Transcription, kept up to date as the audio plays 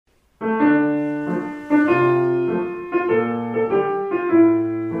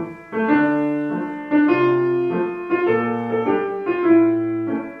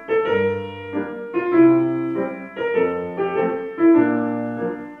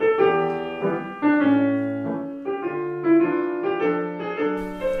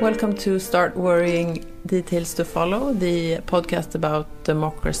Welcome to Start Worrying, Details to Follow, the podcast about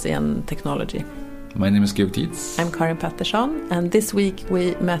democracy and technology. My name is Georg Diez. I'm Karin Pettersson, and this week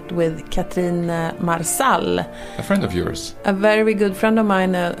we met with Katrine Marcal. A friend of yours. A very good friend of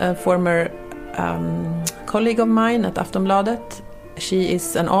mine, a former colleague of mine at Aftonbladet. She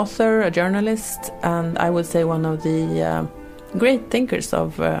is an author, a journalist, and I would say one of the great thinkers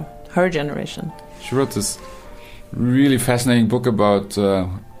of her generation. She wrote this really fascinating book about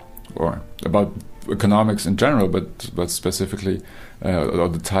economics in general, but specifically,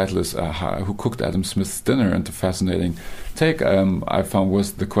 the title is "Who Cooked Adam Smith's Dinner?" And the fascinating take I found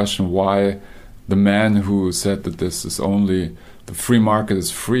was the question why the man who said that this is only the free market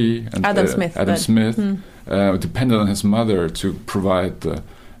is free, and Adam Smith depended on his mother to provide the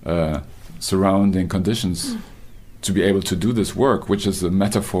surrounding conditions to be able to do this work, which is a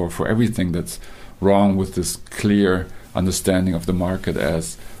metaphor for everything that's wrong with this clear understanding of the market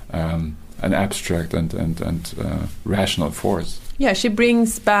as an abstract and rational force. Yeah, she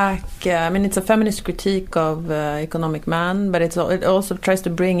brings back, it's a feminist critique of economic man, but it also tries to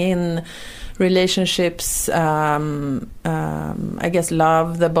bring in relationships, I guess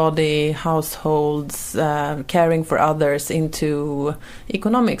love, the body, households, caring for others into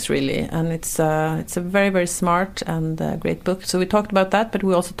economics, really. And it's a very, very smart and great book. So we talked about that, but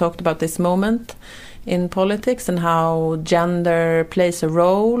we also talked about this moment in politics and how gender plays a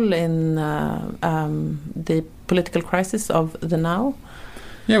role in the political crisis of the now.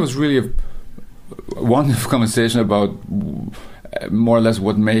 Yeah, it was really a wonderful conversation about more or less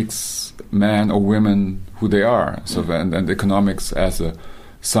what makes men or women who they are. So and economics as a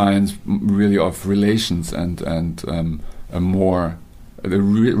science really of relations and a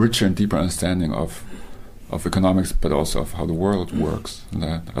richer and deeper understanding of economics, but also of how the world works. And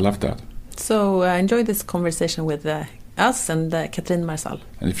I love that. So enjoy this conversation with us and Katrine Marcal.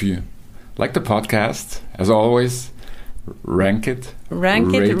 And if you like the podcast, as always, rate it,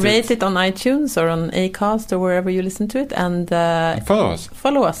 rate it on iTunes or on Acast or wherever you listen to it, and follow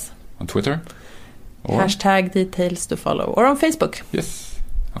us on Twitter or #details to follow, or on Facebook. Yes.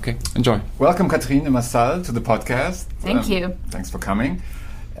 Okay, enjoy. Welcome, Katrine Marcal, to the podcast. Thank you. Thanks for coming.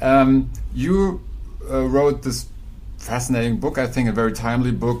 You wrote this fascinating book, I think a very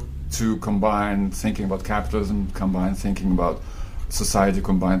timely book, to combine thinking about capitalism, combine thinking about society,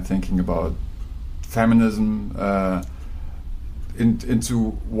 combine thinking about feminism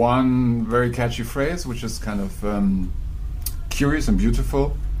into one very catchy phrase, which is kind of curious and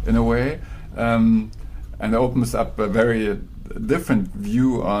beautiful in a way, and opens up a very different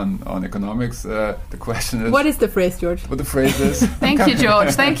view on economics. The question is... What is the phrase, George? What the phrase is? Thank you, George.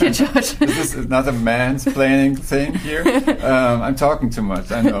 Is this another mansplaining thing here? I'm talking too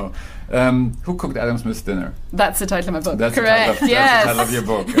much, I know. Who cooked Adam Smith's dinner? That's the title of my book. That's correct. That's the title of your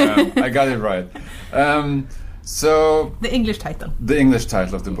book. I got it right. So the English title. The English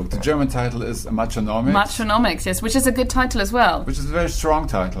title of the book. The German title is Machonomics. Machonomics, yes, which is a good title as well. Which is a very strong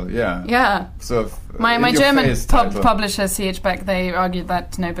title, yeah. Yeah. So my German publisher, C.H. Beck, they argued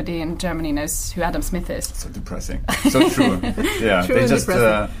that nobody in Germany knows who Adam Smith is. So depressing. So true. Yeah. True, they just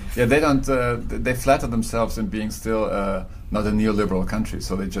they don't. They flatter themselves in being still not a neoliberal country.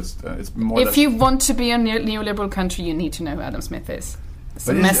 So they just it's more. If you want to be a neoliberal country, you need to know who Adam Smith is. It's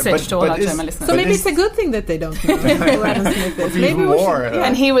a message to all our German listeners. So maybe it's a good thing that they don't know who Adam Smith is. Maybe more.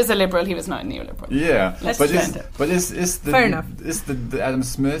 And he was a liberal. He was not a neoliberal. Yeah, but is the fair enough? Is the Adam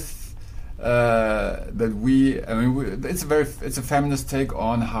Smith that we? I mean, it's a feminist take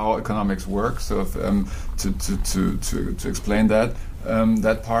on how economics works. So to explain that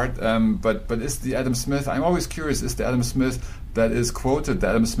part. But is the Adam Smith? I'm always curious. Is the Adam Smith that is quoted, the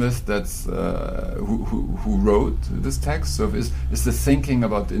Adam Smith that's who wrote this text? So is the thinking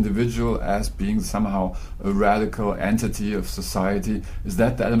about the individual as being somehow a radical entity of society? Is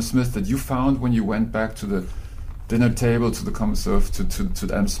that the Adam Smith that you found when you went back to the dinner table, to the to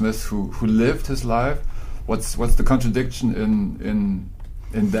Adam Smith who lived his life? What's the contradiction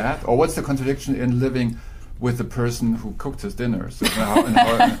in that, or what's the contradiction in living with the person who cooked his dinner? So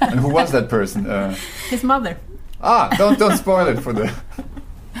and who was that person? His mother. Don't spoil it for the.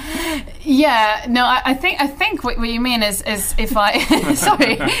 Yeah, no, I think what you mean is if I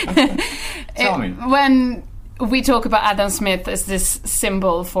sorry. Tell me. When we talk about Adam Smith as this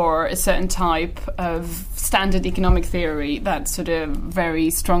symbol for a certain type of standard economic theory that's sort of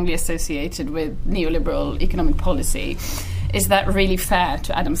very strongly associated with neoliberal economic policy, is that really fair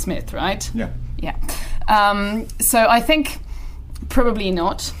to Adam Smith, right? Yeah. Yeah. So I think Probably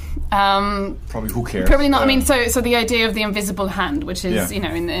not. Probably who cares? Probably not. I mean, so the idea of the invisible hand, which is,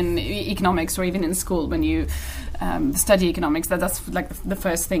 Yeah. in economics or even in school when you study economics, that's like the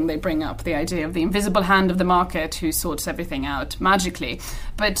first thing they bring up, the idea of the invisible hand of the market who sorts everything out magically.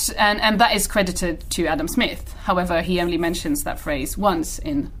 But and that is credited to Adam Smith. However, he only mentions that phrase once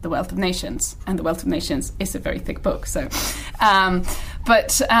in The Wealth of Nations, and The Wealth of Nations is a very thick book. So, so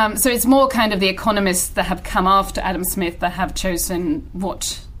it's more kind of the economists that have come after Adam Smith that have chosen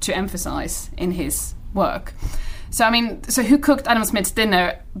what to emphasize in his work. So, I mean, so who cooked Adam Smith's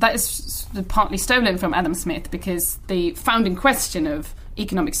dinner? That is partly stolen from Adam Smith, because the founding question of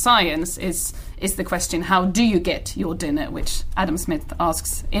economic science is the question, how do you get your dinner, which Adam Smith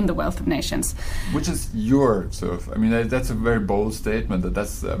asks in The Wealth of Nations. Which is your sort of, I mean, that's a very bold statement.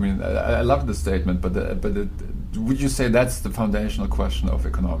 I love the statement, but would you say that's the foundational question of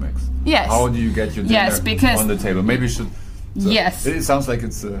economics? Yes. How do you get your dinner on the table? Maybe you should... So yes. It sounds like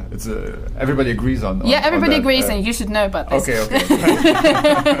it's everybody agrees on. Yeah, everybody on that. agrees, and you should know about this. Okay.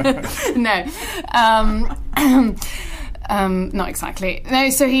 No, not exactly. No,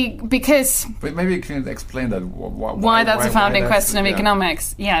 so because. But maybe you can explain that. Why that's a founding question of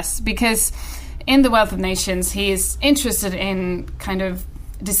economics? Yes, because in The Wealth of Nations, he is interested in kind of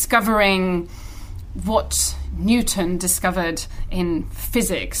discovering what Newton discovered in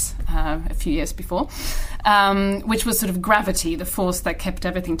physics a few years before, which was sort of gravity, the force that kept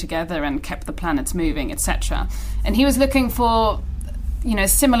everything together and kept the planets moving, etc. And he was looking for, a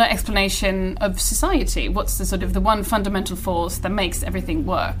similar explanation of society. What's the one fundamental force that makes everything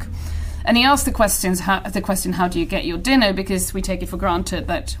work? And he asked the question, how do you get your dinner? Because we take it for granted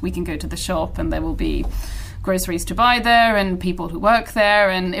that we can go to the shop and there will be groceries to buy there and people who work there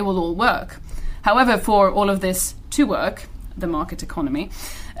and it will all work. However, for all of this to work, the market economy,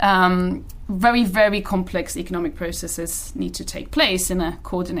 very, very complex economic processes need to take place in a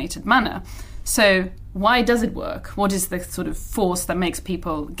coordinated manner. So why does it work? What is the sort of force that makes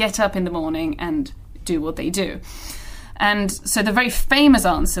people get up in the morning and do what they do? And so the very famous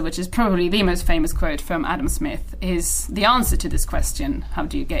answer, which is probably the most famous quote from Adam Smith, is the answer to this question, how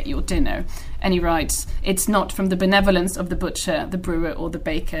do you get your dinner? And he writes, it's not from the benevolence of the butcher, the brewer or the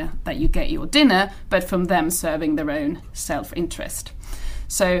baker that you get your dinner, but from them serving their own self-interest.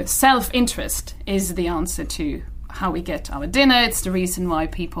 So self-interest is the answer to how we get our dinner. It's the reason why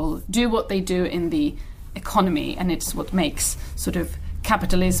people do what they do in the economy, and it's what makes sort of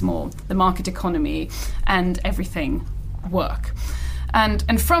capitalism or the market economy and everything work.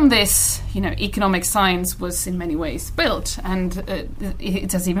 And from this, economic science was in many ways built, and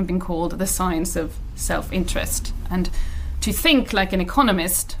it has even been called the science of self-interest. And to think like an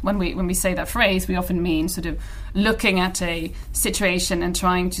economist, when we say that phrase, we often mean sort of looking at a situation and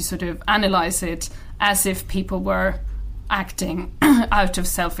trying to sort of analyze it as if people were acting out of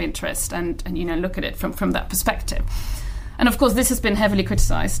self-interest and look at it from that perspective. And of course, this has been heavily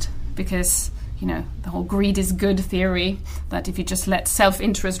criticized because, the whole greed is good theory, that if you just let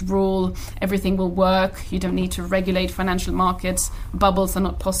self-interest rule, everything will work. You don't need to regulate financial markets. Bubbles are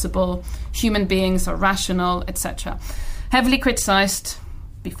not possible. Human beings are rational, etc. Heavily criticized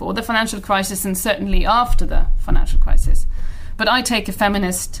before the financial crisis and certainly after the financial crisis. But I take a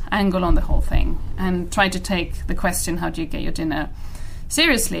feminist angle on the whole thing and try to take the question, how do you get your dinner,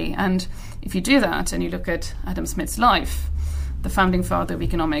 seriously. And if you do that and you look at Adam Smith's life, the founding father of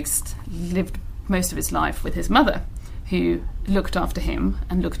economics lived most of his life with his mother, who looked after him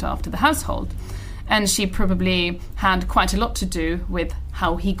and looked after the household. And she probably had quite a lot to do with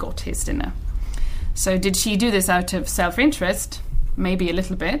how he got his dinner. So did she do this out of self-interest? Maybe a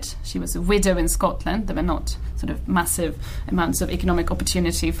little bit. She was a widow in Scotland. There were not sort of massive amounts of economic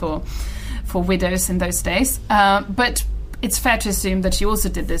opportunity for widows in those days. But it's fair to assume that she also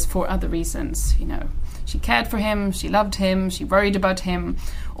did this for other reasons. She cared for him, she loved him, she worried about him.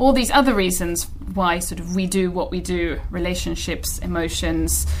 All these other reasons why sort of we do what we do, relationships,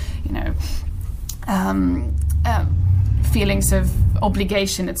 emotions, feelings of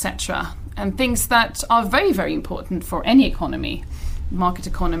obligation, etc. And things that are very, very important for any economy, market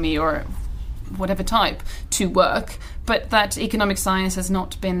economy or whatever type, to work, but that economic science has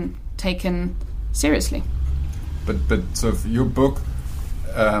not been taken seriously. But so your book,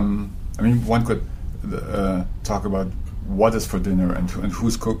 one could talk about what is for dinner and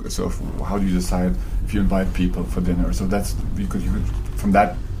who's cook. So how do you decide if you invite people for dinner? So that's you could from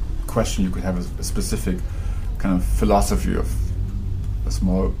that question you could have a specific kind of philosophy of a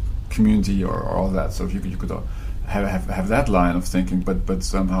small community or all that. So if you could have that line of thinking, but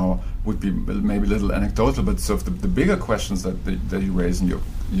somehow would be maybe a little anecdotal. But so the bigger questions that you raise in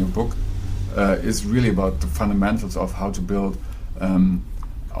your book is really about the fundamentals of how to build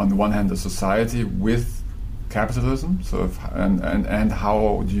on the one hand, a society with capitalism, and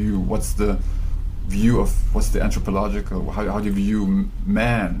how do you? What's the view of what's the anthropological? How do you view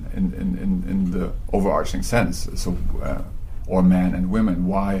man in the overarching sense? So, or man and women.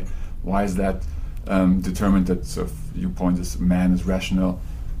 Why is that determined? That sort of viewpoint is man is rational,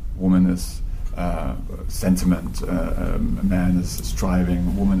 woman is sentiment, man is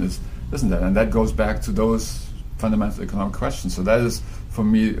striving, woman is this and that, and that goes back to those fundamental economic questions. So that is, for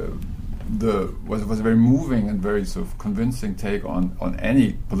me, was a very moving and very sort of convincing take on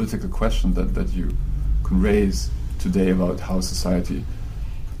any political question that you can raise today about how society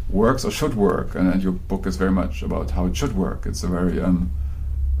works or should work. And your book is very much about how it should work. It's a very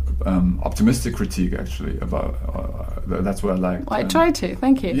optimistic critique, actually, about that's what I like. Well, I try to.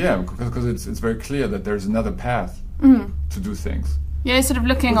 Thank you. Yeah, because it's very clear that there's another path to do things. Yeah, sort of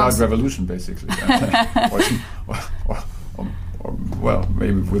looking without revolution, basically. or well,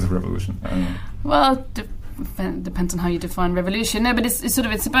 maybe with revolution. I don't know. Well, depends on how you define revolution. No, but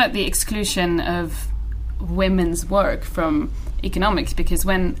it's about the exclusion of women's work from economics, because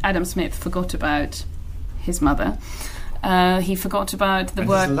when Adam Smith forgot about his mother, he forgot about the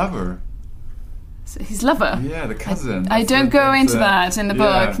work. His lover. His lover? Yeah, the cousin. I don't go into that in the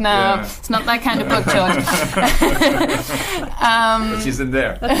book. No, it's not that kind of book, George. But she's in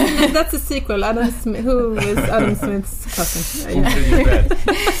there. That's a sequel. Adam Smith, who is Adam Smith's cousin?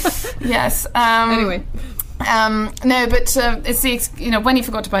 Yes. Anyway. No, but it's when he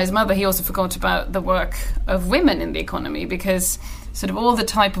forgot about his mother, he also forgot about the work of women in the economy, because sort of all the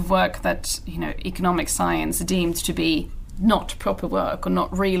type of work that economic science deemed to be not proper work or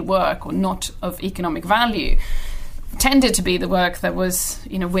not real work or not of economic value tended to be the work that was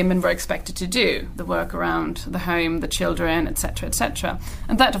women were expected to do, the work around the home, the children, etc., etc.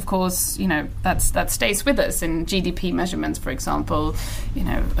 And that, of course, that stays with us in GDP measurements, for example.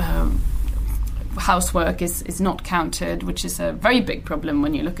 Housework is not counted, which is a very big problem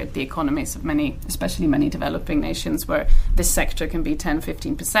when you look at the economies of especially many developing nations, where this sector can be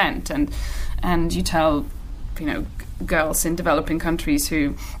 10-15%, and you tell girls in developing countries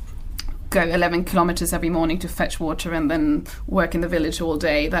who go 11 kilometers every morning to fetch water and then work in the village all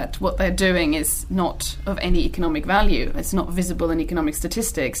day that what they're doing is not of any economic value. It's not visible in economic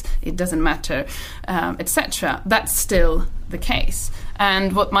statistics. It doesn't matter, etc. That's still the case.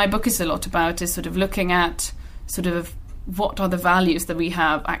 And what my book is a lot about is sort of looking at sort of what are the values that we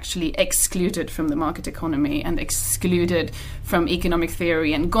have actually excluded from the market economy and excluded from economic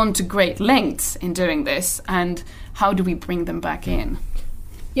theory, and gone to great lengths in doing this, and how do we bring them back in?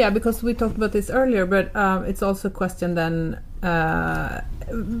 Yeah, because we talked about this earlier, but it's also a question then,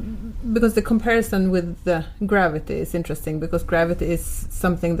 because the comparison with the gravity is interesting, because gravity is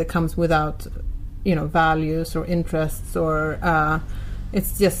something that comes without, values or interests, or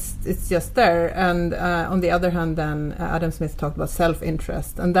it's just there. And on the other hand, then Adam Smith talked about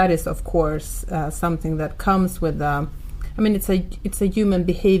self-interest, and that is, of course, something that comes with. It's a human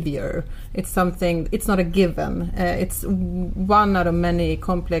behavior. It's something. It's not a given. It's one out of many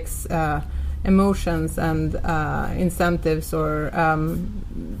complex emotions and incentives or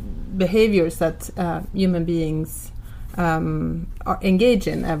behaviors that human beings are engage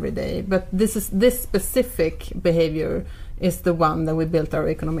in every day. But this specific behavior is the one that we built our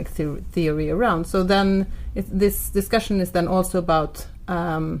economic theory around. So then this discussion is then also about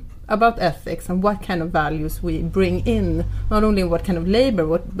ethics and what kind of values we bring in, not only what kind of labor,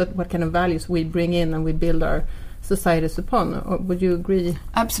 but what kind of values we bring in and we build our societies upon. Or would you agree?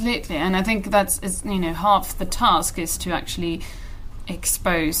 Absolutely, and I think that's half the task is to actually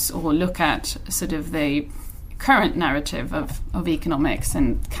expose or look at sort of the current narrative of economics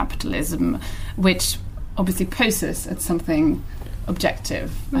and capitalism, which obviously poses as something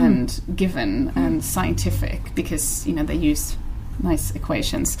objective and given and scientific, because they use nice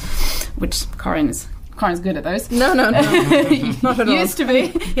equations, which Karin's good at those. No, not at all. Used to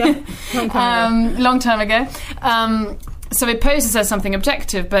be. Yeah, long time ago. So it poses as something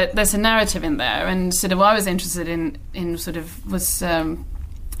objective, but there's a narrative in there, and sort of what I was interested in sort of was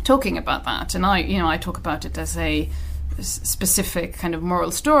talking about that, and I talk about it as a specific kind of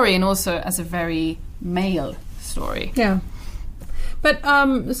moral story, and also as a very male story. Yeah. But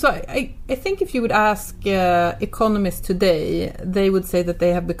so I think if you would ask economists today, they would say that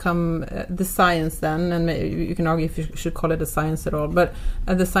they have become the science then, and you can argue if you should call it a science at all, but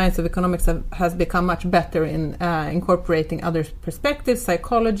the science of economics has become much better in incorporating other perspectives.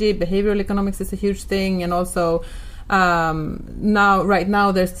 Psychology, behavioral economics is a huge thing, and also right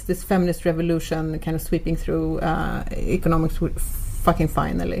now there's this feminist revolution kind of sweeping through economics fucking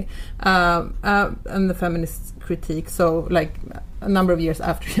finally, and the feminist critique. So like a number of years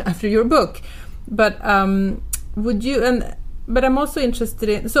after your book, but would you But I'm also interested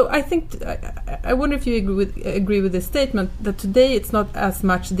in. So I think I wonder if you agree with this statement that today it's not as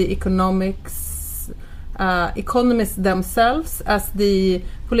much the economists themselves as the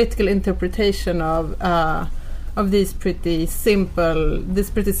political interpretation of this pretty simple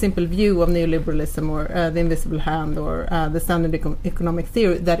view of neoliberalism or the invisible hand or the standard economic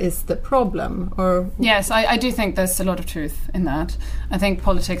theory that is the problem. Or yes, I do think there's a lot of truth in that. I think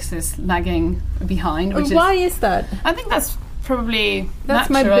politics is lagging behind. Why is that? I think that's probably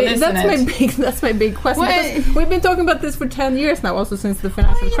that's natural, that's my big question. Because we've been talking about this for 10 years now, also since the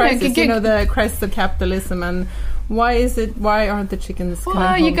financial crisis. The crisis of capitalism, and why aren't the chickens?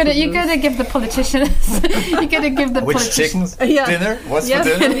 Well, you gotta give the politicians. You gotta give the which chickens? Dinner? What's for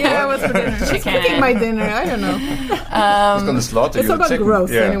dinner? Yeah, what's for dinner? Chicken. My dinner. I don't know. Who's gonna slaughter you? It's about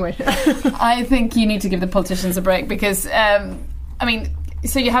growth, anyway. I think you need to give the politicians a break because,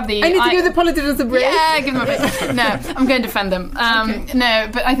 so you have the... I need to give the politicians a break? Yeah, give them a break. No, I'm going to defend them. Okay. No,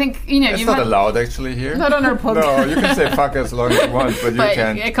 but I think, It's not allowed, actually, here. Not on our podcast. No, you can say fuck as long as you want, but you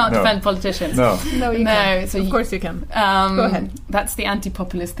can't... I can't defend politicians. No, you can't. So of course you can. Go ahead. That's the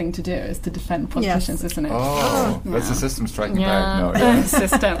anti-populist thing to do, is to defend politicians, isn't it? Oh, that's the system striking back. No, the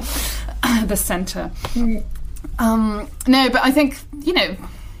system. The centre. No, but I think,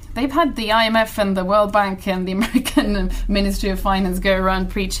 they've had the IMF and the World Bank and the American Ministry of Finance go around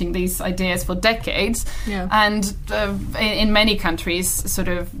preaching these ideas for decades, and in many countries sort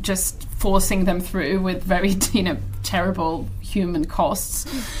of just forcing them through with very terrible human costs.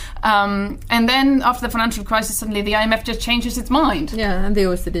 And then after the financial crisis, suddenly the IMF just changes its mind. Yeah, and the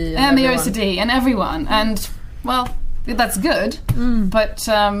OECD. And the OECD and everyone. And, well, that's good, but,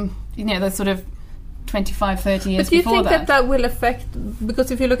 that's sort of 25, 30 years before that. But do you think that will affect,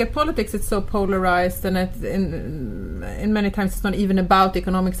 because if you look at politics, it's so polarized, and in many times it's not even about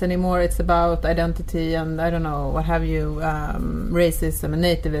economics anymore, it's about identity and, I don't know, what have you, racism and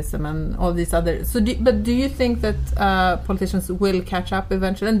nativism and all these other... But do you think that politicians will catch up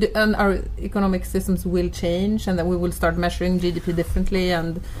eventually, and our economic systems will change, and that we will start measuring GDP differently,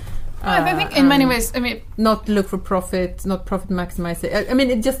 and... I think in many ways, not look for profit, not profit maximizing.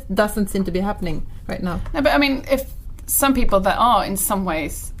 It just doesn't seem to be happening right now. No, but if some people that are in some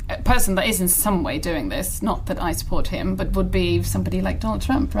ways, a person that is in some way doing this, not that I support him, but would be somebody like Donald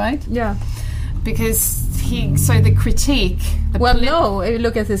Trump, right? Yeah. Because the critique... no, if you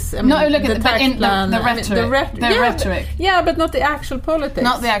look at this... look at the tax plan, the rhetoric. Yeah, but not the actual politics.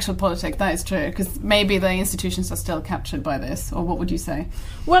 Not the actual politics, that is true, because maybe the institutions are still captured by this, or what would you say?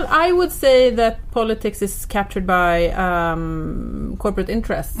 Well, I would say that politics is captured by corporate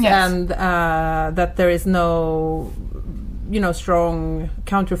interests, and that there is no, strong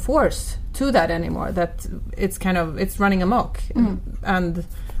counterforce to that anymore, that it's running amok, and...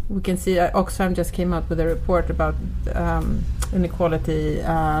 We can see Oxfam just came out with a report about inequality.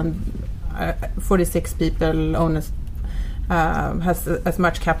 46 people has as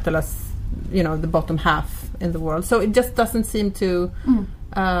much capital as the bottom half in the world. So it just doesn't seem to.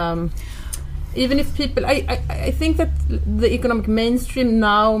 Even if people, I think that the economic mainstream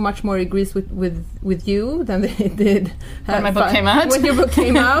now much more agrees with you than they did when my book came out. When your book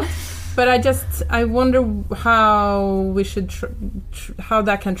came out. But I wonder how we should how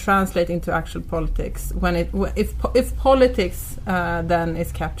that can translate into actual politics if politics then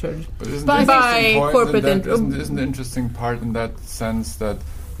is captured by corporate interests. Isn't the interesting part in that sense that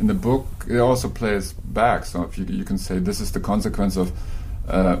in the book it also plays back? So if you can say this is the consequence of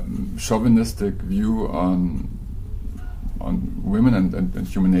chauvinistic view on women and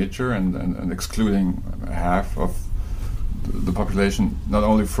human nature and excluding half of the population, not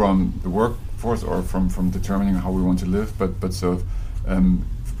only from the workforce or from determining how we want to live, but sort of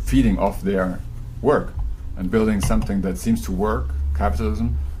feeding off their work and building something that seems to work,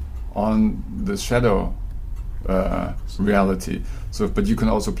 capitalism, on the shadow reality. So, but you can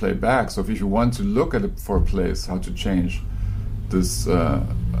also play back. So if you want to look at it for a place, how to change this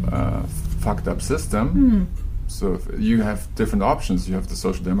fucked up system, so if you have different options. You have the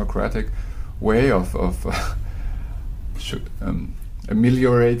social democratic way of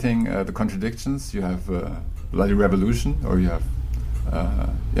ameliorating the contradictions. You have bloody revolution, or you have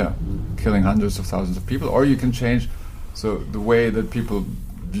killing hundreds of thousands of people, or you can change the way that people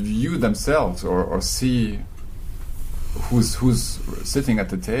view themselves or see who's sitting at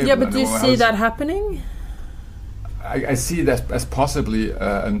the table. Yeah, but do you see that happening? I see that as possibly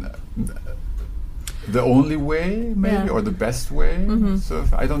the only way, maybe, or the best way. So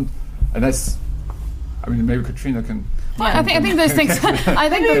I don't, and that's I mean, maybe Katrina can. Well, I think those things. I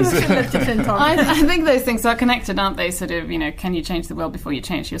think those things are connected, aren't they? Sort of, can you change the world before you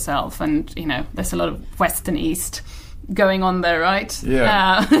change yourself? And there's a lot of West and East going on there, right?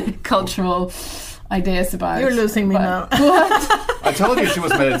 Yeah. Cultural ideas about. You're losing me now. What? I told you she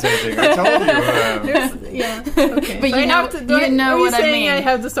was meditating. I told you. Yeah. Okay. But so know what I mean. I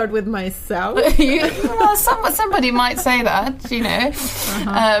have to start with myself. Well, somebody might say that.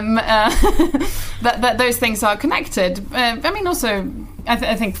 That those things are connected. I mean, also,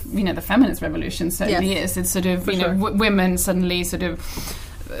 I think the feminist revolution certainly is. It's sort of women suddenly sort of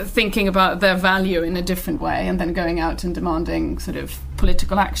thinking about their value in a different way, and then going out and demanding sort of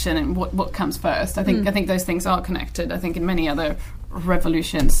political action and what comes first. I think those things are connected. I think in many other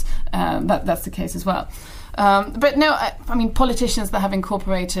revolutions that's the case as well. But no, I mean, politicians that have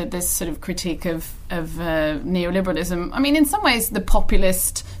incorporated this sort of critique of neoliberalism, I mean, in some ways, the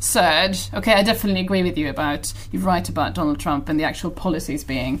populist surge. Okay, I definitely agree with you you're right about Donald Trump and the actual policies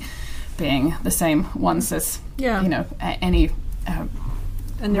being the same ones as any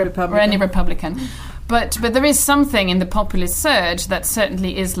Republican. But there is something in the populist surge that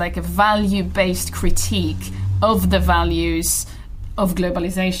certainly is like a value-based critique of the values of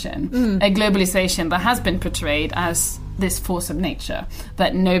globalization. A globalization that has been portrayed as this force of nature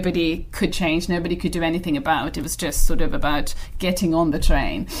that nobody could change, nobody could do anything about. It was just sort of about getting on the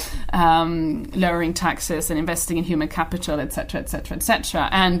train, lowering taxes and investing in human capital, etc., etc., etc.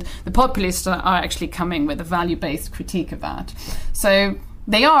 And the populists are actually coming with a value-based critique of that. So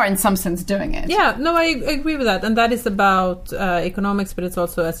they are, in some sense, doing it. Yeah, no, I agree with that, and that is about economics, but it's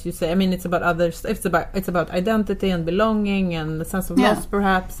also, as you say, I mean, it's about others. It's about identity and belonging and the sense of loss,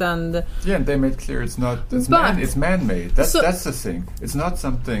 perhaps, and and they made clear it's man-made. That's the thing. It's not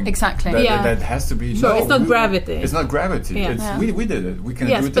something that has to be. Sure, it's not gravity. It's not gravity. Yeah. We did it. We can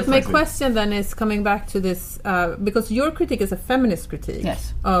do it differently. But my question then is coming back to this because your critique is a feminist critique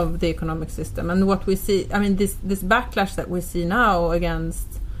of the economic system, and what we see. I mean, this backlash that we see now against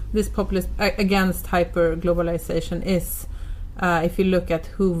this populist against hyper globalization is, if you look at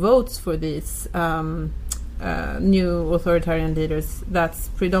who votes for these new authoritarian leaders, that's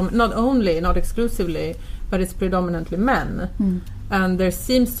not exclusively, but it's predominantly men. And there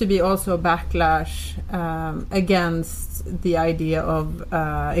seems to be also a backlash against the idea of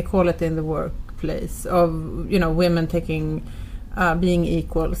equality in the workplace, of women being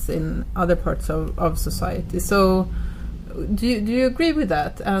equals in other parts of society. So do you agree with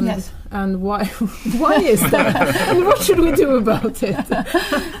that? And yes. And why is that? And what should we do about it?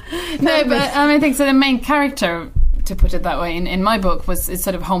 No, but I think so. The main character, to put it that way, in my book is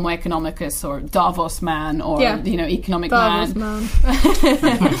sort of Homo economicus or Davos-man or economic Davos-man.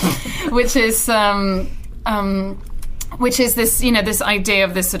 which is this this idea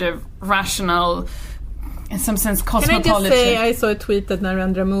of this sort of rational, in some sense, cosmopolitan. Can I just say, I saw a tweet that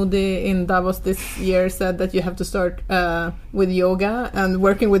Narendra Modi in Davos this year said that you have to start with yoga and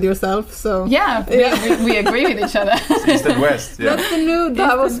working with yourself. So we agree with each other. East and West. Yeah. That's the new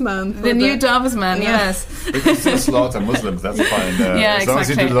Davos-man. The new Davos-man. Yes. We can still slaughter Muslims. That's fine.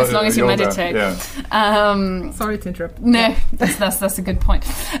 Exactly. As long as you meditate. Yeah. Sorry to interrupt. No, that's a good point.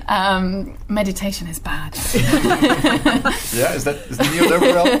 Meditation is bad. Is the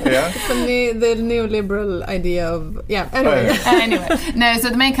neoliberal? Yeah. The neoliberal idea of anyway. No, so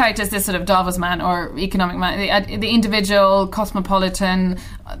the main character is this sort of Davos-man or economic man, the individual, cosmopolitan,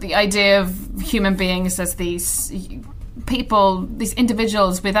 the idea of human beings as these people, these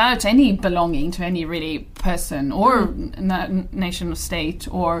individuals without any belonging to any really person or nation or state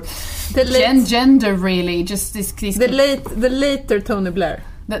or gender, really, just these the later Tony Blair.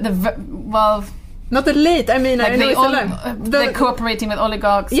 Not the late. I mean, like I know the cooperating with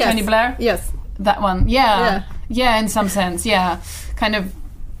oligarchs. Yes, Tony Blair. Yes. That one, yeah, in some sense, kind of,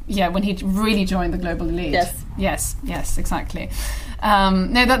 when he really joined the global elite. Yes, exactly.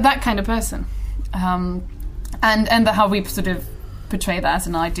 No, that kind of person, and how we sort of portray that as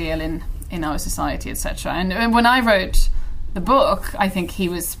an ideal in our society, etc. And when I wrote the book, I think he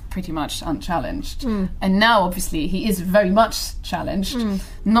was pretty much unchallenged, and now obviously he is very much challenged,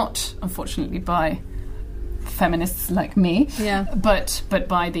 not unfortunately by feminists like me, but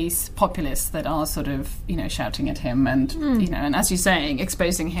by these populists that are sort of shouting at him and and as you're saying,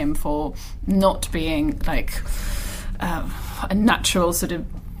 exposing him for not being like a natural sort of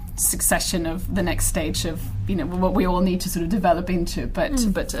succession of the next stage of what we all need to sort of develop into,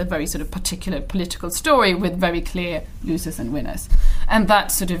 but a very sort of particular political story with very clear losers and winners. And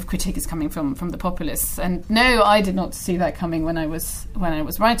that sort of critique is coming from the populists. And no, I did not see that coming when I was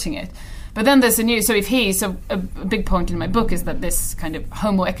writing it. But then there's a big point in my book is that this kind of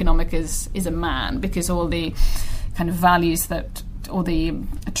Homo economicus is a man, because all the kind of values or the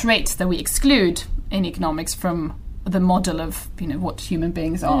traits that we exclude in economics from the model of what human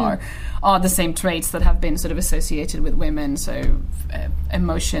beings are the same traits that have been sort of associated with women. So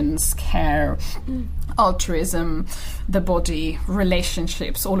emotions, care, altruism, the body,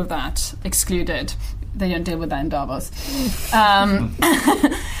 relationships, all of that excluded. They don't deal with that in Davos.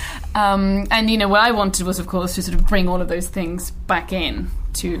 And what I wanted was, of course, to sort of bring all of those things back in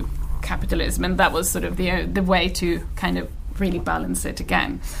to capitalism, and that was sort of the way to kind of really balance it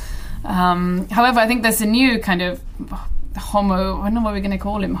again. However, I think there's a new kind of homo, I don't know what we're going to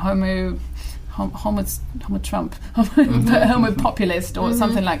call him, homo Trump, homo populist or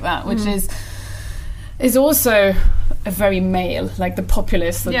something like that, which is also a very male, like the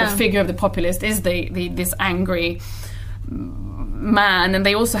populist, the figure of the populist is this angry man, and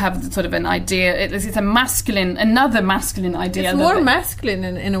they also have sort of an idea. It's another masculine idea. It's more masculine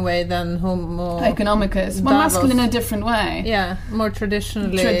in a way than Homo economicus. More masculine in a different way. Yeah, more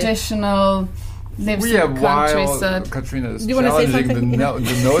traditional. Lives yeah, in countries while Katrina is Do you want to say challenging something?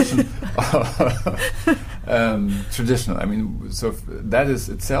 the notion of traditional. I mean, so that is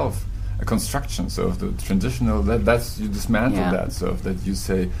itself a construction. So the traditional, that's you dismantle that. So that you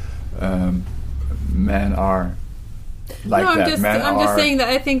say men are. Like no, that. I'm just saying that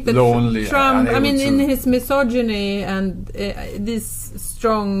I think that lonely, Trump, I mean, in his misogyny and these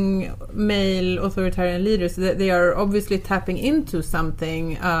strong male authoritarian leaders, they are obviously tapping into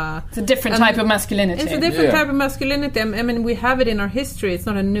something. It's a different type of masculinity. It's a different type of masculinity. I mean, we have it in our history. It's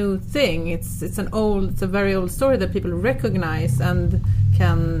not a new thing. It's a very old story that people recognize and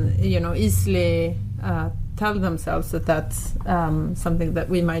can, easily tell themselves that that's something that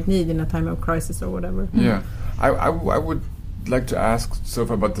we might need in a time of crisis or whatever. Yeah. I would like to ask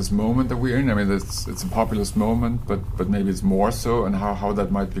Sophie about this moment that we're in. I mean, it's a populist moment, but maybe it's more so, and how that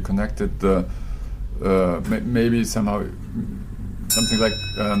might be connected. Maybe somehow something like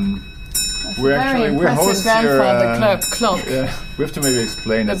we're hosts here. Clock. Yeah, we have to maybe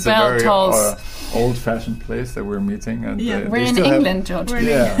explain. The it's bell a very tolls. Old-fashioned place that we're meeting, and we're in England, George.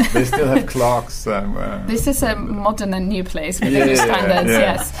 They still have clocks. This is a modern and new place with new standards.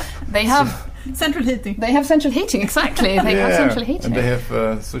 Yes, they have. Central heating. They have central heating, exactly. They have central heating. And they have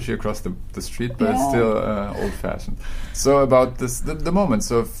sushi across the street, but it's still old-fashioned. So about this, the moment.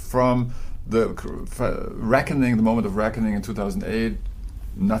 So from the reckoning, the moment of reckoning in 2008,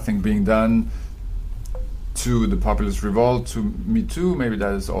 nothing being done, to the populist revolt, to Me Too. Maybe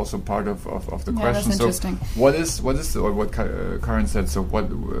that is also part of the question. That's interesting. So what Karin said. So what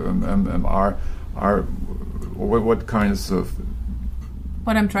what Karin is sort of.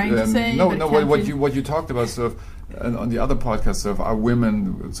 What I'm trying to say. What you talked about sort of on the other podcast, sort of are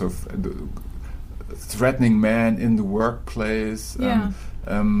women sort of threatening men in the workplace.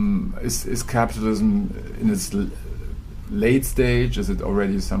 Is capitalism in its late stage? Is it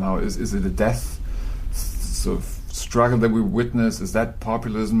already somehow? Is it a death sort of struggle that we witness? Is that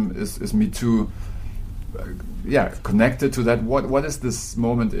populism? Is Me Too? Connected to that. What is this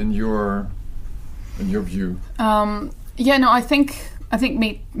moment in your view? I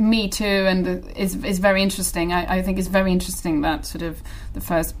think Me Too and is very interesting. I think it's very interesting that sort of the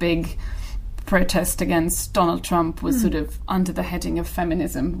first big protest against Donald Trump was sort of under the heading of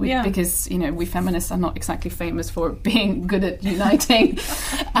feminism, because we feminists are not exactly famous for being good at uniting. Do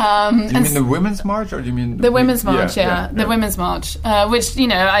you mean the Women's March, or do you mean the Women's March? The Women's March, which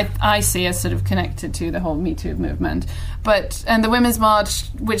I see as sort of connected to the whole Me Too movement. And the Women's March,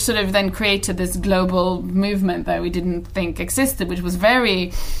 which sort of then created this global movement that we didn't think existed, which was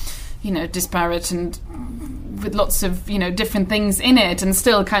very, disparate and with lots of, different things in it, and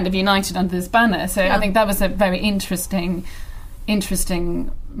still kind of united under this banner. So I think that was a very interesting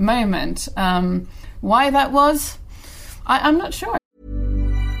moment. Why that was, I'm not sure.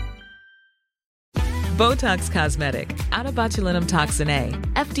 Botox Cosmetic, out of botulinum toxin A,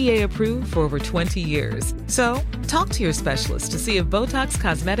 FDA approved for over 20 years. So, talk to your specialist to see if Botox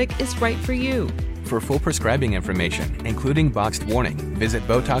Cosmetic is right for you. For full prescribing information, including boxed warning, visit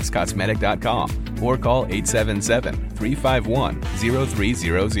BotoxCosmetic.com or call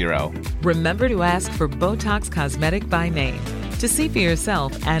 877-351-0300. Remember to ask for Botox Cosmetic by name. To see for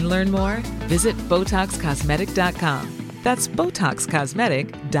yourself and learn more, visit BotoxCosmetic.com. That's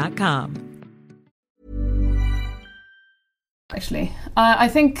BotoxCosmetic.com. Actually, I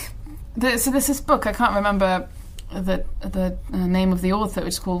think there's this book, I can't remember the name of the author, which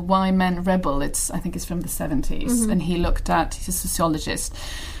is called Why Men Rebel. I think it's from the 70s, and he's a sociologist,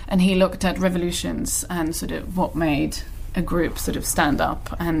 and he looked at revolutions and sort of what made a group sort of stand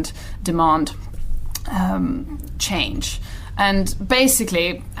up and demand change. And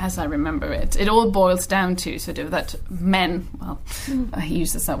basically, as I remember it all boils down to sort of that men, he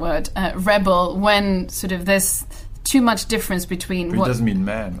uses that word, rebel when sort of there's too much difference between but what... It doesn't mean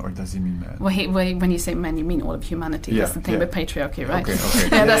man, or does he mean man? Well, when you say men, you mean all of humanity. That's the thing with patriarchy, right? Okay.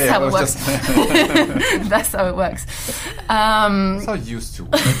 That's how it works. That's how it works. That's how it used to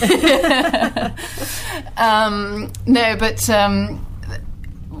work. No, but...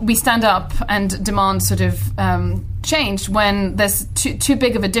 we stand up and demand sort of change when there's too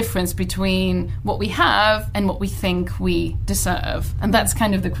big of a difference between what we have and what we think we deserve. And that's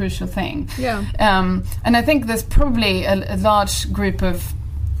kind of the crucial thing. Yeah. And I think there's probably a large group of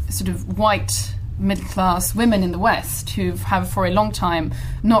sort of white middle-class women in the West who have for a long time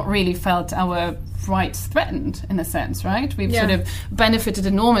not really felt our rights threatened, in a sense, right? We've sort of benefited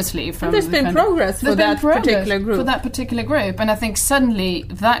enormously from... And there's been progress for that particular group. For that particular group. And I think suddenly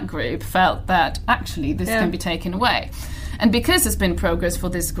that group felt that actually this can be taken away. And because there's been progress for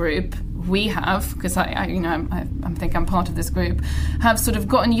this group, we have, because I think I'm part of this group, have sort of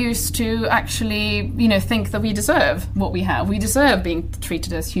gotten used to actually, think that we deserve what we have. We deserve being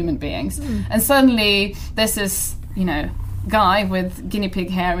treated as human beings. And suddenly there's this, guy with guinea pig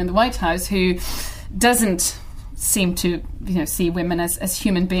hair in the White House who doesn't seem to see women as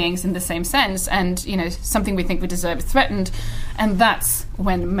human beings in the same sense, and something we think we deserve is threatened, and that's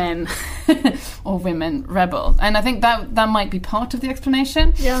when men or women rebel. And I think that might be part of the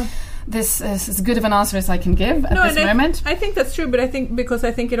explanation. This is as good of an answer as I can give at this moment. I think that's true, but I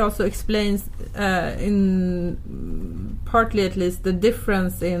think it also explains in partly at least the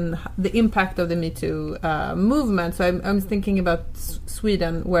difference in the impact of the Me Too movement. So I'm thinking about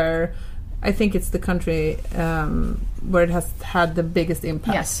Sweden, where I think it's the country where it has had the biggest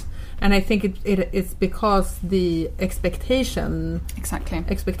impact. Yes. And I think it's because the expectations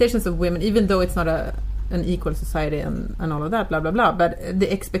of women, even though it's not an equal society and all of that, blah blah blah, but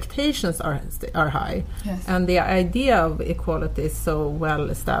the expectations are high, and the idea of equality is so well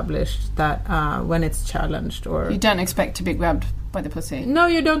established that when it's challenged, or you don't expect to be grabbed by the pussy. No,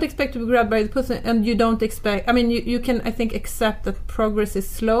 you don't expect to be grabbed by the pussy, and you don't expect. I mean, you can, I think, accept that progress is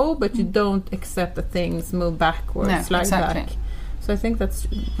slow, but you don't accept that things move backwards back. So I think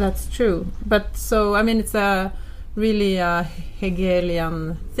that's true. But so I mean, it's a really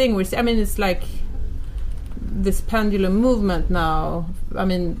Hegelian thing. It's like this pendulum movement now. I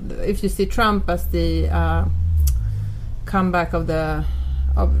mean, if you see Trump as the comeback of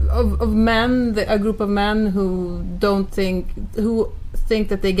men, a group of men who think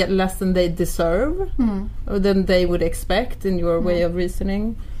that they get less than they deserve, or than they would expect in your way of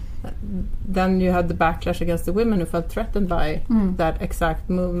reasoning, then you had the backlash against the women who felt threatened by that exact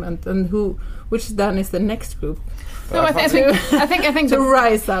movement, and which then is the next group. No, I think to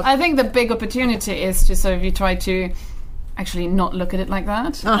rise up. I think the big opportunity is to sort of you try to actually not look at it like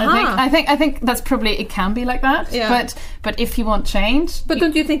that. I think that's probably, it can be like that. Yeah. But if you want change,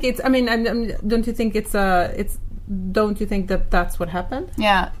 don't you think it's? I mean, don't you think don't you think that that's what happened?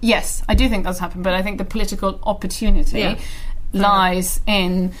 Yeah. Yes, I do think that's happened. But I think the political opportunity lies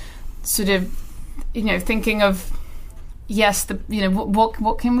in sort of thinking of. Yes,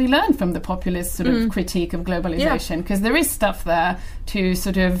 what can we learn from the populist sort of critique of globalization? Because there is stuff there to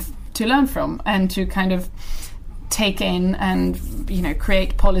sort of to learn from and to kind of take in and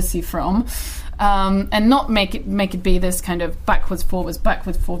create policy from, and not make it be this kind of backwards forwards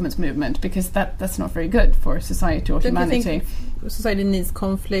movement, because that's not very good for society or humanity. You think society needs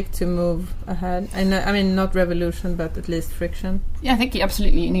conflict to move ahead? And I mean, not revolution, but at least friction. Yeah, I think you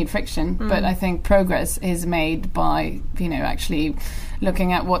absolutely need friction, but I think progress is made by actually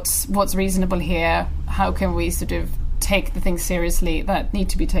looking at what's reasonable here. How can we sort of take the things seriously that need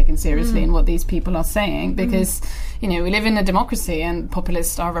to be taken seriously in what these people are saying, because we live in a democracy and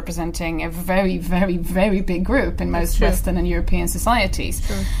populists are representing a very, very, very big group in most Western and European societies,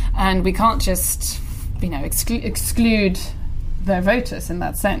 and we can't just exclude their voters in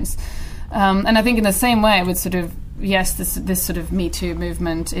that sense. And I think in the same way with sort of this sort of Me Too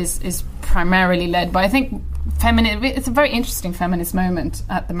movement is primarily led by, I think, it's a very interesting feminist moment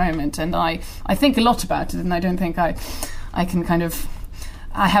at the moment, and I think a lot about it, and I don't think I can kind of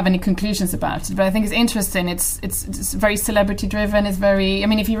I have any conclusions about it, but I think it's interesting. It's very celebrity driven. It's very, I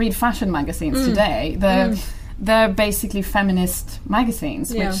mean, if you read fashion magazines today, they're basically feminist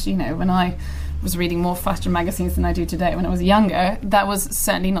magazines, which when was reading more fashion magazines than I do today when I was younger, that was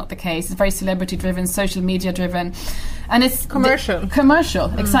certainly not the case. It's very celebrity driven, social media driven, and it's commercial.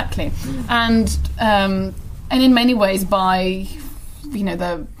 Exactly. And in many ways, by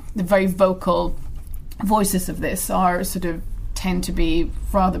the very vocal voices of this are sort of tend to be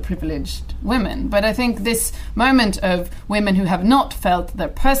rather privileged women. But I think this moment of women who have not felt their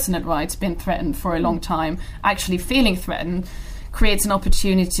personal rights been threatened for a long time actually feeling threatened creates an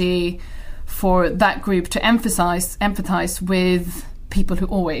opportunity for that group to empathize with people who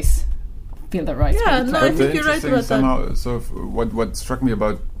always feel their rights being threatened. I think you're right about that. So what struck me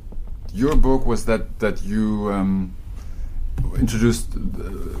about your book was that you introduced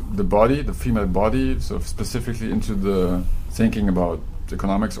the body, the female body, sort of specifically into the thinking about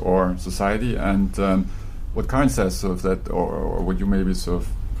economics or society, and what Karin says, sort of that, or what you maybe sort of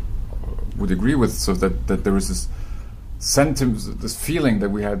would agree with, so that there is this sentiment, this feeling that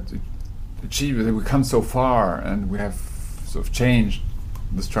we had achieved, that we come so far, and we have sort of changed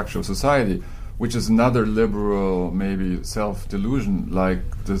the structure of society, which is another liberal maybe self-delusion,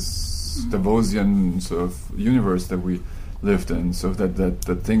 like this Davosian sort of universe that we lived in, so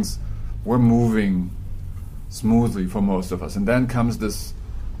that things were moving smoothly for most of us. And then comes this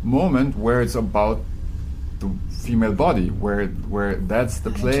moment where it's about the female body, where that's the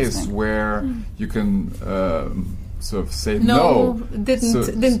place where you can sort of say no.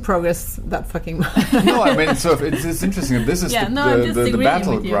 Didn't progress that fucking much. No, I mean, so it's interesting. This is the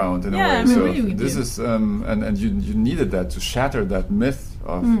battleground in a way. So this is and you needed that to shatter that myth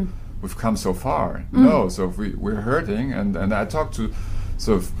of we've come so far. No, so if we're hurting, and I talked to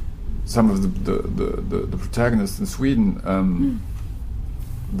sort of some of the protagonists in Sweden,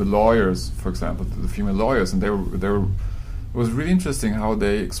 the lawyers, for example, the female lawyers, and they were. It was really interesting how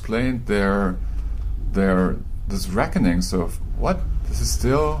they explained their this reckoning. So what this is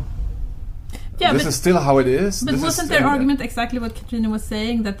still. Yeah, this is still how it is. But wasn't their argument exactly what Katrine was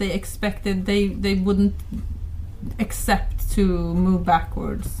saying, that they expected they wouldn't accept to move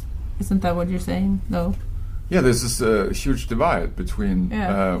backwards? Isn't that what you're saying? No. Yeah, there's this huge divide between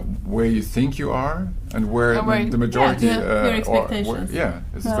where you think you are and where the majority your expectations.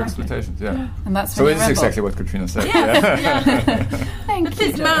 It's expectations. Yeah, and that's so. It is exactly what Katrine said. At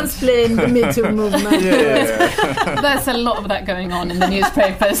least mansplain the Me Too movement. There's a lot of that going on in the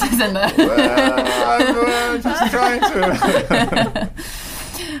newspapers, isn't there? Well, I'm just trying to.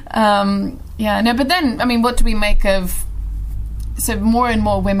 But then, I mean, what do we make of? So more and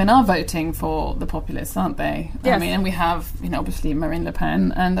more women are voting for the populists, aren't they? Yes. I mean, and we have, obviously Marine Le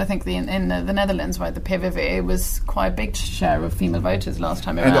Pen, and I think in the Netherlands, right, the PVV was quite a big share of female voters last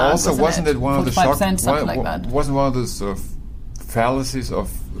time around. And also, wasn't it one of the shock? Like that. Wasn't one of the sort of fallacies of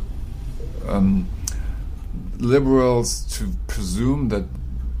liberals to presume that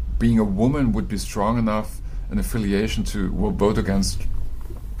being a woman would be strong enough an affiliation to vote against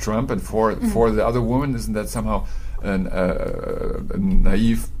Trump, and for the other woman, isn't that somehow a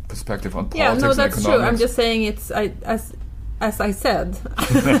naive perspective on politics and that's economics? True. I'm just saying as I said,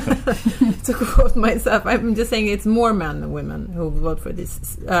 to quote myself, I'm just saying it's more men than women who vote for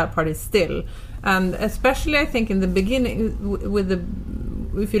these parties still, and especially I think in the beginning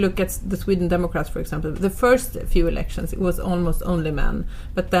if you look at the Sweden Democrats, for example, the first few elections it was almost only men,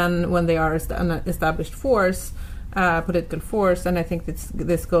 but then when they are an established force. Political force, and I think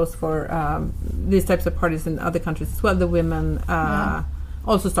this goes for these types of parties in other countries as well. The women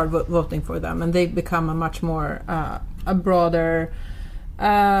also start voting for them, and they become a much more a broader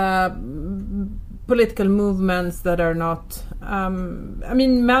political movements that are not. I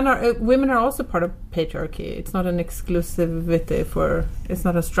mean, women are also part of patriarchy. It's not an exclusivity for. It's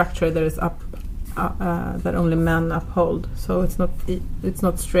not a structure that is that only men uphold. So it's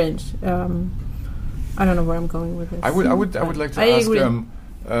not strange. I don't know where I'm going with this. I would like to ask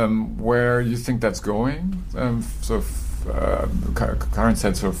where you think that's going. Karin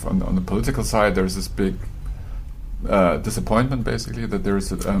said sort of on the political side, there's this big disappointment, basically, that there is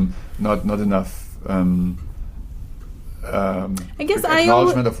not enough I guess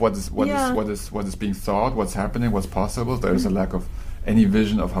acknowledgement of what is being thought, what's happening, what's possible. There's a lack of any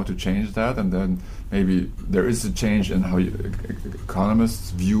vision of how to change that, and then maybe there is a change in how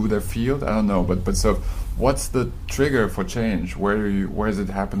economists view their field. I don't know, but so what's the trigger for change? Where is it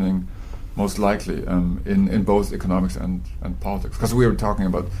happening most likely in both economics and politics? Because we were talking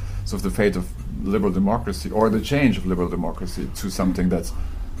about sort of the fate of liberal democracy, or the change of liberal democracy to something that's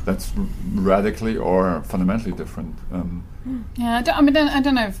radically or fundamentally different. I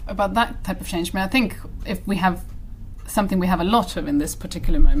don't know about that type of change. I mean, I think if we have something we have a lot of in this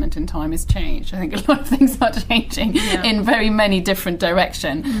particular moment in time is change. I think a lot of things are changing in very many different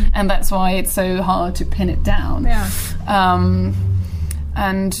directions, and that's why it's so hard to pin it down.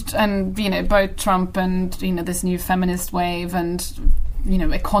 And you know, both Trump and, you know, this new feminist wave and, you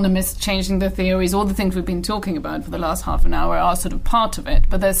know, economists changing their theories, all the things we've been talking about for the last half an hour are sort of part of it,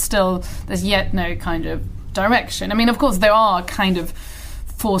 but there's yet no kind of direction. I mean, of course, there are kind of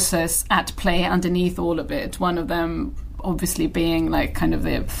forces at play underneath all of it. One of them obviously being like kind of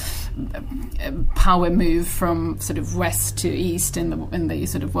the power move from sort of west to east in the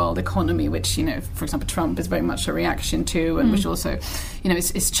sort of world economy, which, you know, for example, Trump is very much a reaction to, and which also, you know,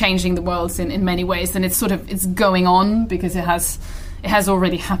 is changing the world in many ways. And it's going on because it has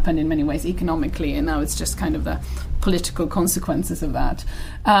already happened in many ways economically, and now it's just kind of the political consequences of that.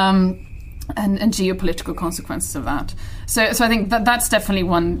 And geopolitical consequences of that. So I think that's definitely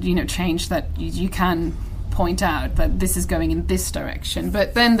one, you know, change that you can point out, that this is going in this direction.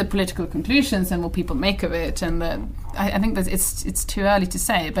 But then the political conclusions and what people make of it, and I think that it's too early to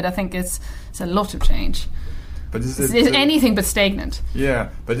say. But I think it's a lot of change. But it's anything but stagnant. Yeah,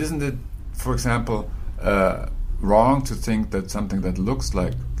 but isn't it, for example, wrong to think that something that looks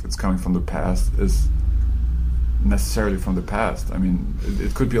like it's coming from the past is necessarily from the past? I mean,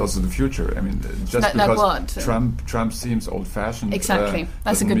 it could be also the future. I mean, just because Trump seems old-fashioned, exactly,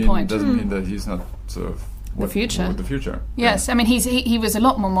 that's a good point. Doesn't mean that he's not sort of the future. The future. Yes, I mean, he was a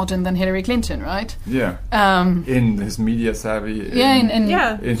lot more modern than Hillary Clinton, right? Yeah. In his media savvy. In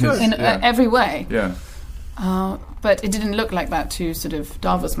every way. Yeah. But it didn't look like that to sort of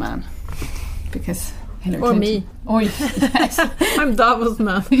Davos-man, because Hillary or Clinton. Me. Or yes. I'm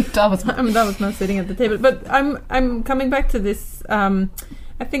Davos-man. Davos-man. I'm Davos-man sitting at the table. But I'm coming back to this. I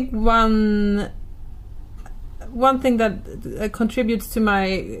think one thing that contributes to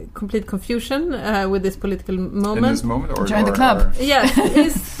my complete confusion with this political moment. In this moment, or join the club. Yes,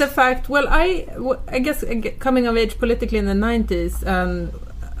 is the fact. Well, I guess coming of age politically in the 90s, and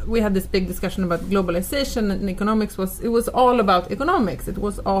we had this big discussion about globalization, and economics was all about economics. It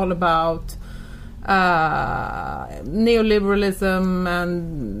was all about neoliberalism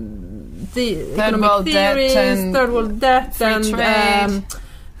and the economic theories, third world debt, and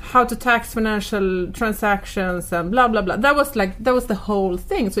how to tax financial transactions and blah blah blah. That was the whole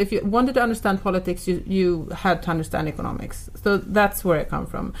thing. So if you wanted to understand politics, you had to understand economics. So that's where I come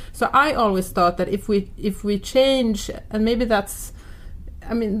from. So I always thought that if we change, and maybe that's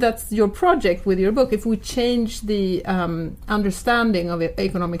your project with your book, if we change the understanding of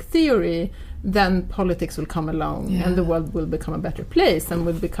economic theory, then politics will come along, and the world will become a better place, and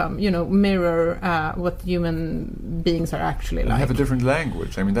will become, mirror what human beings are actually like. Have a different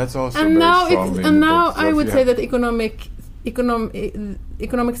language. I mean, that's also and very now strongly. And now I would say that economics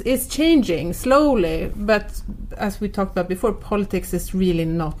is changing slowly, but as we talked about before, politics is really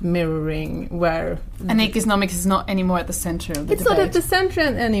not mirroring where. And economics is not anymore at the center of the It's debate. not at the center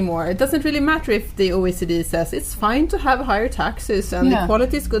anymore. It doesn't really matter if the OECD says it's fine to have higher taxes and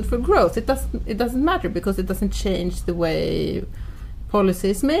equality is good for growth. It doesn't matter, because it doesn't change the way policy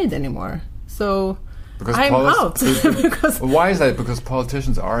is made anymore. So I'm out. Because why is that? Because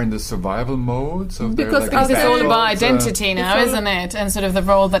politicians are in the survival mode. So because it's all about identity now, isn't it? And sort of the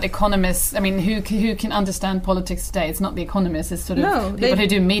role that economists. I mean, who can understand politics today? It's not the economists. It's sort of people who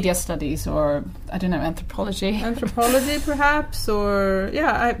do media studies, or I don't know, anthropology. Anthropology, perhaps, or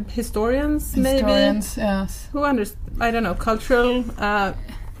historians, maybe. Historians, yes. Who I don't know, cultural.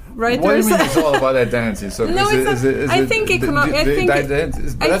 Writers. What do you mean it's all about identity? So no, I think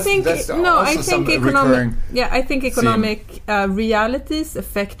economic realities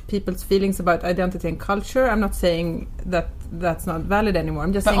affect people's feelings about identity and culture. I'm not saying that that's not valid anymore.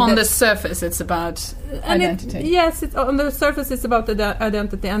 I'm just saying on the surface it's about identity. On the surface it's about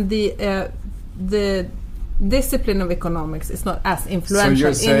identity, and the discipline of economics is not as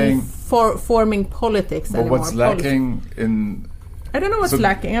influential in forming politics anymore. But what's lacking in... I don't know what's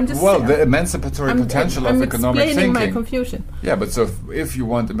lacking. I'm just the emancipatory potential of economic thinking. I'm explaining my confusion. Yeah, but so if you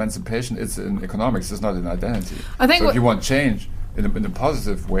want emancipation, it's in economics. It's not in identity. I think if you want change in a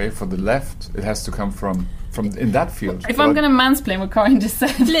positive way for the left, it has to come from in that field. If I'm going to mansplain what Karin just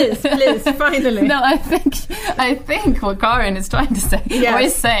said, please, finally. No, I think what Karin is trying to say, or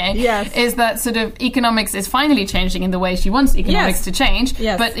is saying, is that sort of economics is finally changing in the way she wants economics to change,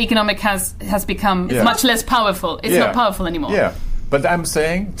 but economic has become much less powerful. It's not powerful anymore. Yeah. But I'm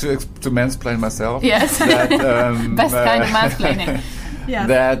saying, to mansplain myself, that best kind of mansplaining,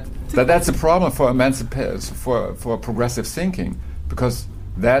 that's a problem for for progressive thinking, because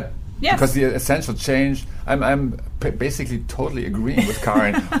because the essential change. I'm basically totally agreeing with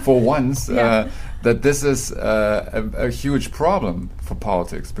Karin for once. that this is a huge problem for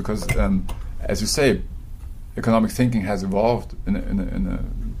politics because, as you say, economic thinking has evolved in a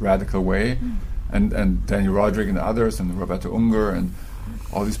radical way, and Danny Roderick and others, and Roberto Unger, and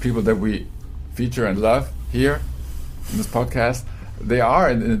all these people that we feature and love here in this podcast, they are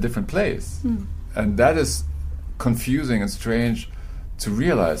in a different place, and that is confusing and strange to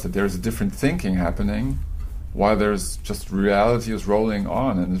realize that there is a different thinking happening, while there's just reality is rolling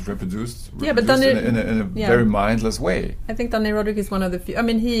on and is reproduced in a very mindless way. I think Danny Roderick is one of the few. I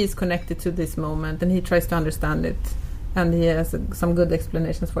mean, he is connected to this moment and he tries to understand it, and he has some good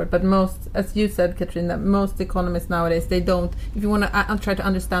explanations for it. But most, as you said, Katrine, that most economists nowadays, they don't. If you want to try to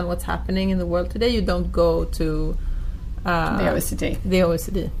understand what's happening in the world today, you don't go to the OECD. The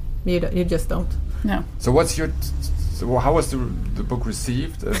OECD, you just don't. No. So what's your? How was the book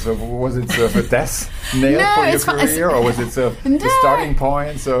received? So was it sort of a death nail for your career, or was it sort of the starting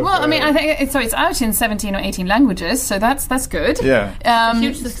point? So well, I mean, I think it's out in 17 or 18 languages, so that's good. Yeah,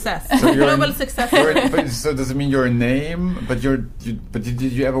 huge success, so global success. So does it mean you're a name? But did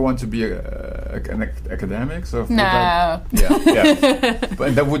you ever want to be an academic? So no. Yeah.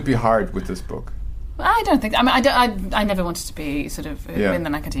 But that would be hard with this book. I don't think. I mean, I never wanted to be sort of in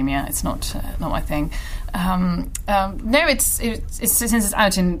an academia. It's not my thing. No, it's since it's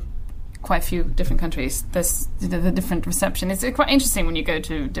out in quite a few different countries. There's the different reception. It's quite interesting when you go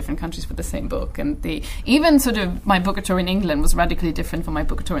to different countries with the same book, and even sort of my book tour in England was radically different from my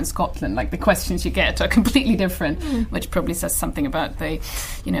book tour in Scotland. Like the questions you get are completely different, which probably says something about the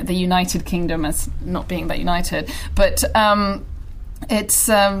United Kingdom as not being that united. But it's.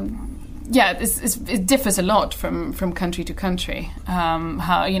 It differs a lot from country to country.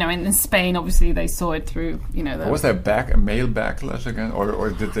 How in Spain, obviously they saw it through was there a male backlash again,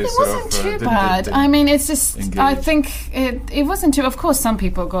 or did they? It wasn't too bad. I mean, it's just engage? I think it wasn't too. Of course, some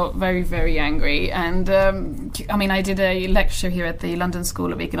people got very, very angry, and I mean, I did a lecture here at the London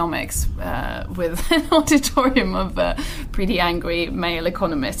School of Economics with an auditorium of pretty angry male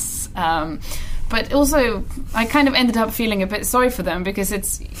economists. But also, I kind of ended up feeling a bit sorry for them because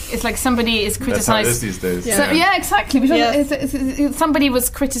it's like somebody is criticized. That's how it is these days. Yeah, exactly. Because somebody was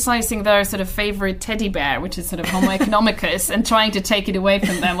criticizing their sort of favorite teddy bear, which is sort of Homo economicus, and trying to take it away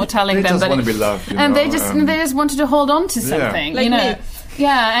from them or telling them that they just want to be loved, and they just wanted to hold on to something, like me.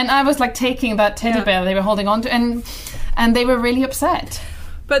 Yeah, and I was like taking that teddy bear they were holding on to, and they were really upset.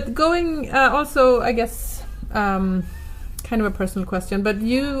 But going also, I guess. Kind of a personal question, but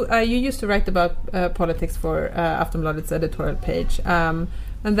you used to write about politics for Aftonbladet's editorial page, and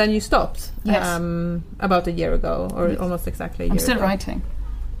then you stopped about a year ago, or almost exactly a year ago. I'm still writing.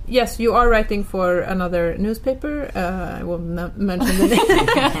 Yes, you are writing for another newspaper. I will not mention the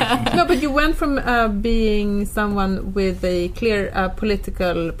name. No, but you went from being someone with a clear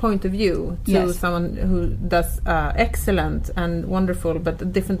political point of view to someone who does excellent and wonderful, but a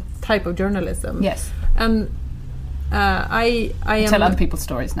different type of journalism. Yes. And I tell other people's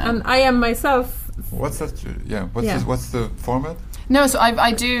stories now, and I am myself. What's that? What's the format? No, so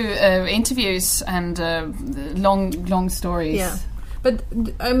I do interviews and long stories. Yeah, but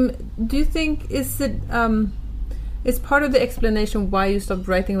do you think is part of the explanation why you stopped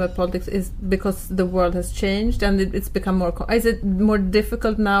writing about politics is because the world has changed and it's become more? Is it more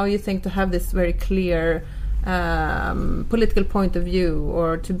difficult now? You think to have this very clear political point of view,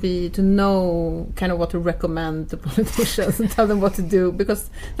 or to know kind of what to recommend to politicians and tell them what to do,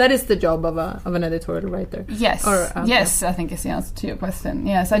 because that is the job of an editorial writer. Yes, yes, I think is the answer to your question.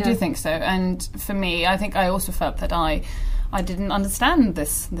 Yes, I do think so. And for me, I think I also felt that I didn't understand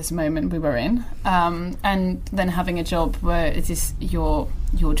this moment we were in, and then having a job where it is your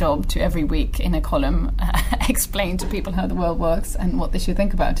job to every week in a column explain to people how the world works and what they should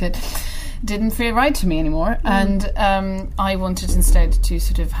think about it, didn't feel right to me anymore. And I wanted instead to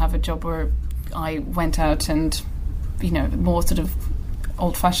sort of have a job where I went out and, more sort of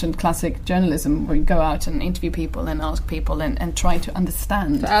old-fashioned classic journalism, where you go out and interview people and ask people and try to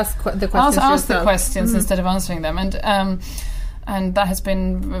understand. To ask the questions ask the questions instead of answering them. And that has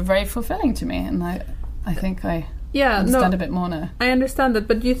been very fulfilling to me. And I think I understand a bit more now. I understand that,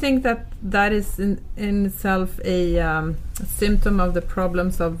 but do you think that is in itself a symptom of the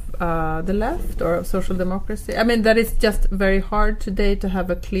problems of the left or of social democracy? I mean, that it's just very hard today to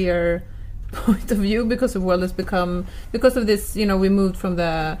have a clear point of view because the world has become, because of this, we moved from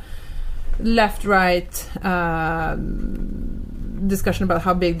the left-right discussion about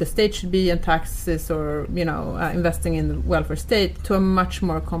how big the state should be and taxes or, investing in the welfare state to a much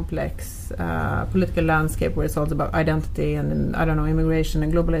more complex political landscape where it's all about identity and, immigration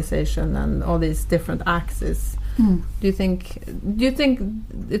and globalization and all these different axes. Do you think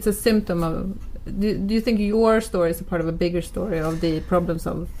it's a symptom of do you think your story is a part of a bigger story of the problems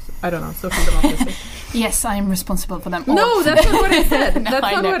of, I don't know, social democracy? Yes, I'm responsible for them. No, that's not what I said. No,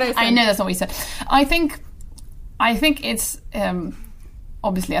 That's not what I said. I know that's not what you said. I think it's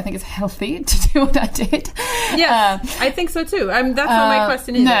obviously I think it's healthy to do what I did. Yes, I think so too. That's not my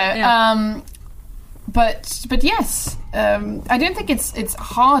question either. No, Yeah. But yes, I don't think it's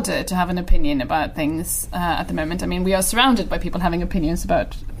harder to have an opinion about things at the moment. I mean, we are surrounded by people having opinions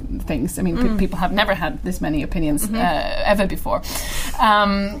about things. I mean, people have never had this many opinions ever before,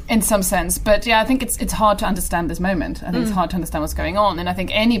 in some sense. But yeah, I think it's hard to understand this moment. I think it's hard to understand what's going on. And I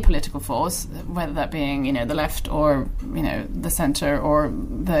think any political force, whether that being the left or the centre or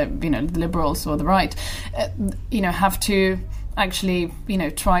the the liberals or the right, have to actually,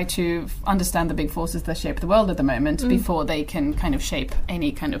 try to understand the big forces that shape the world at the moment before they can kind of shape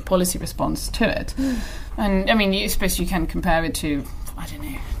any kind of policy response to it. And I mean, I suppose you can compare it to, I don't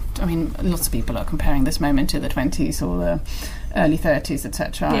know, I mean, lots of people are comparing this moment to the 20s or the early 30s,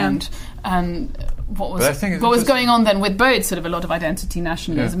 etc. Yeah. And what was going on then with both sort of a lot of identity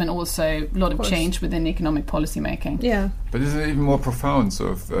nationalism and also a lot of change within economic policy making. Yeah. But isn't it even more profound?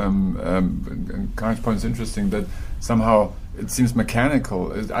 So, and Karin's point is interesting that somehow it seems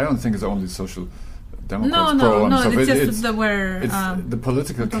mechanical. I don't think it's only social democrats problem. No, So it's just the where the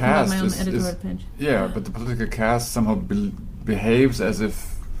political I'm caste talking about my own is editorial page. yeah, but the political caste somehow behaves as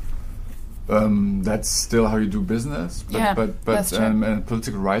if that's still how you do business. But that's true. And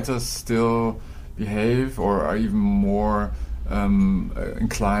political writers still behave or are even more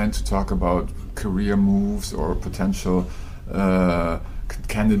inclined to talk about career moves or potential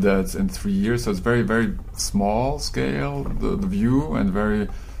candidates in 3 years. So it's very, very small scale, the view, and very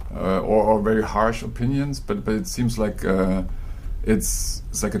or very harsh opinions. But it seems like it's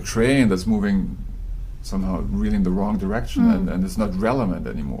like a train that's moving somehow really in the wrong direction, and it's not relevant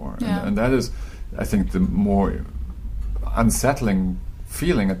anymore. Yeah. And that is, I think, the more unsettling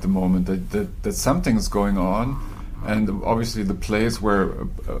feeling at the moment, that something's going on, and obviously the place where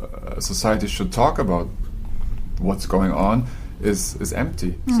a society should talk about what's going on is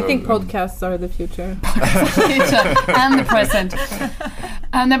empty. I think podcasts are the future. And the present.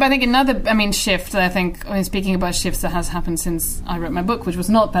 No, but I think another, shift that I think, speaking about shifts that has happened since I wrote my book, which was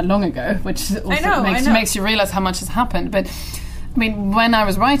not that long ago, which also makes you realize how much has happened. But I mean, when I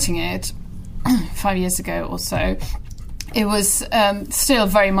was writing it 5 years ago or so, it was still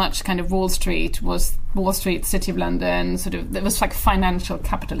very much kind of Wall Street, City of London, sort of, it was like financial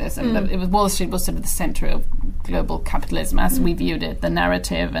capitalism. It was Wall Street was sort of the center of global capitalism as we viewed it, the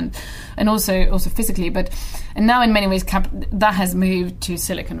narrative and also physically. And now in many ways that has moved to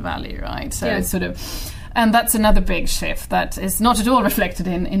Silicon Valley, right? So it's sort of, and that's another big shift that is not at all reflected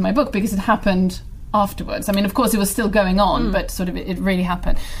in my book because it happened afterwards. I mean, of course, it was still going on, but sort of it really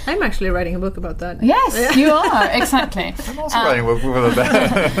happened. I'm actually writing a book about that. Yes, you are, exactly. I'm also writing a book about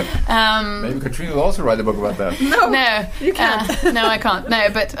that. Maybe Katrine will also write a book about that. No, you can't. No, I can't. No,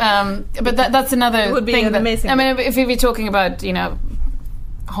 but that's another it would be thing. Amazing. I mean, if we're talking about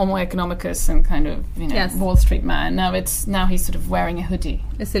Homo economicus and kind of Wall Street man. Now he's sort of wearing a hoodie.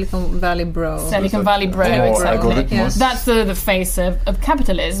 A Silicon Valley bro. Silicon Valley bro, exactly. Yes. That's the face of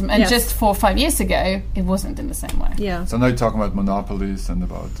capitalism. And just 4 or 5 years ago, it wasn't in the same way. Yeah. So now you're talking about monopolies and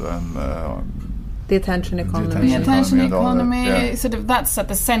about the attention economy. The attention economy, that, sort of, that's at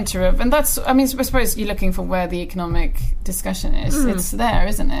the center of, and that's, I mean, I suppose you're looking for where the economic discussion is. It's there,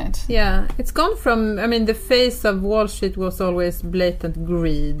 isn't it? Yeah, it's gone from, I mean, the face of Wall Street was always blatant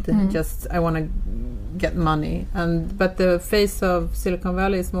greed, just, I want to get money, but the face of Silicon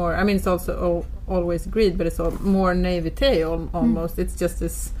Valley is more, I mean, it's also always greed, but it's more naivete almost. It's just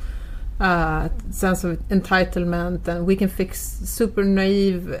this sense of entitlement, and we can fix super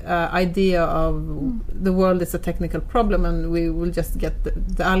naive idea of the world is a technical problem and we will just get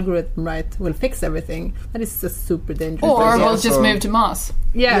the algorithm right, we'll fix everything. That is just super dangerous. Or we'll just move to Mars.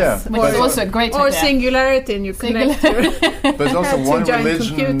 Yes, which is also a great idea. Or singularity in your connector. But it's also one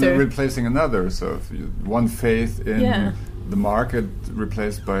religion computer replacing another, so if one faith in the market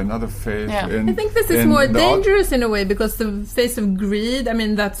replaced by another faith. I think this is more dangerous in a way, because the face of greed, I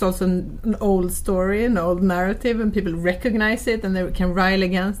mean, that's also an old story, an old narrative, and people recognize it and they can rile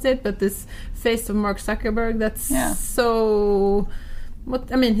against it. But this face of Mark Zuckerberg, that's so...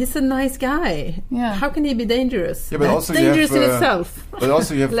 I mean, he's a nice guy. Yeah. How can he be dangerous? Yeah, but also dangerous you have, in itself. But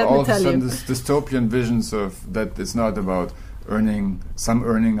also you have all of a sudden this dystopian visions of that it's not about some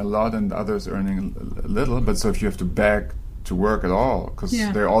earning a lot and others earning a little. But so if you have to beg to work at all, because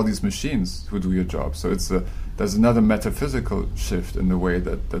there are all these machines who do your job. So there's another metaphysical shift in the way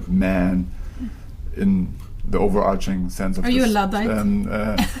that man, in the overarching sense of... Are you a Luddite?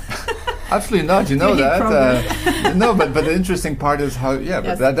 Absolutely not. You know that. No, but the interesting part is how. Yeah,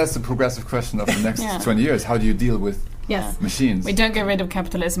 but that's the progressive question of the next 20 years. How do you deal with machines? We don't get rid of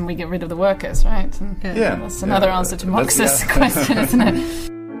capitalism. We get rid of the workers, right? And that's another answer to Marx's question, isn't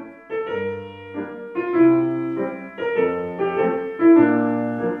it?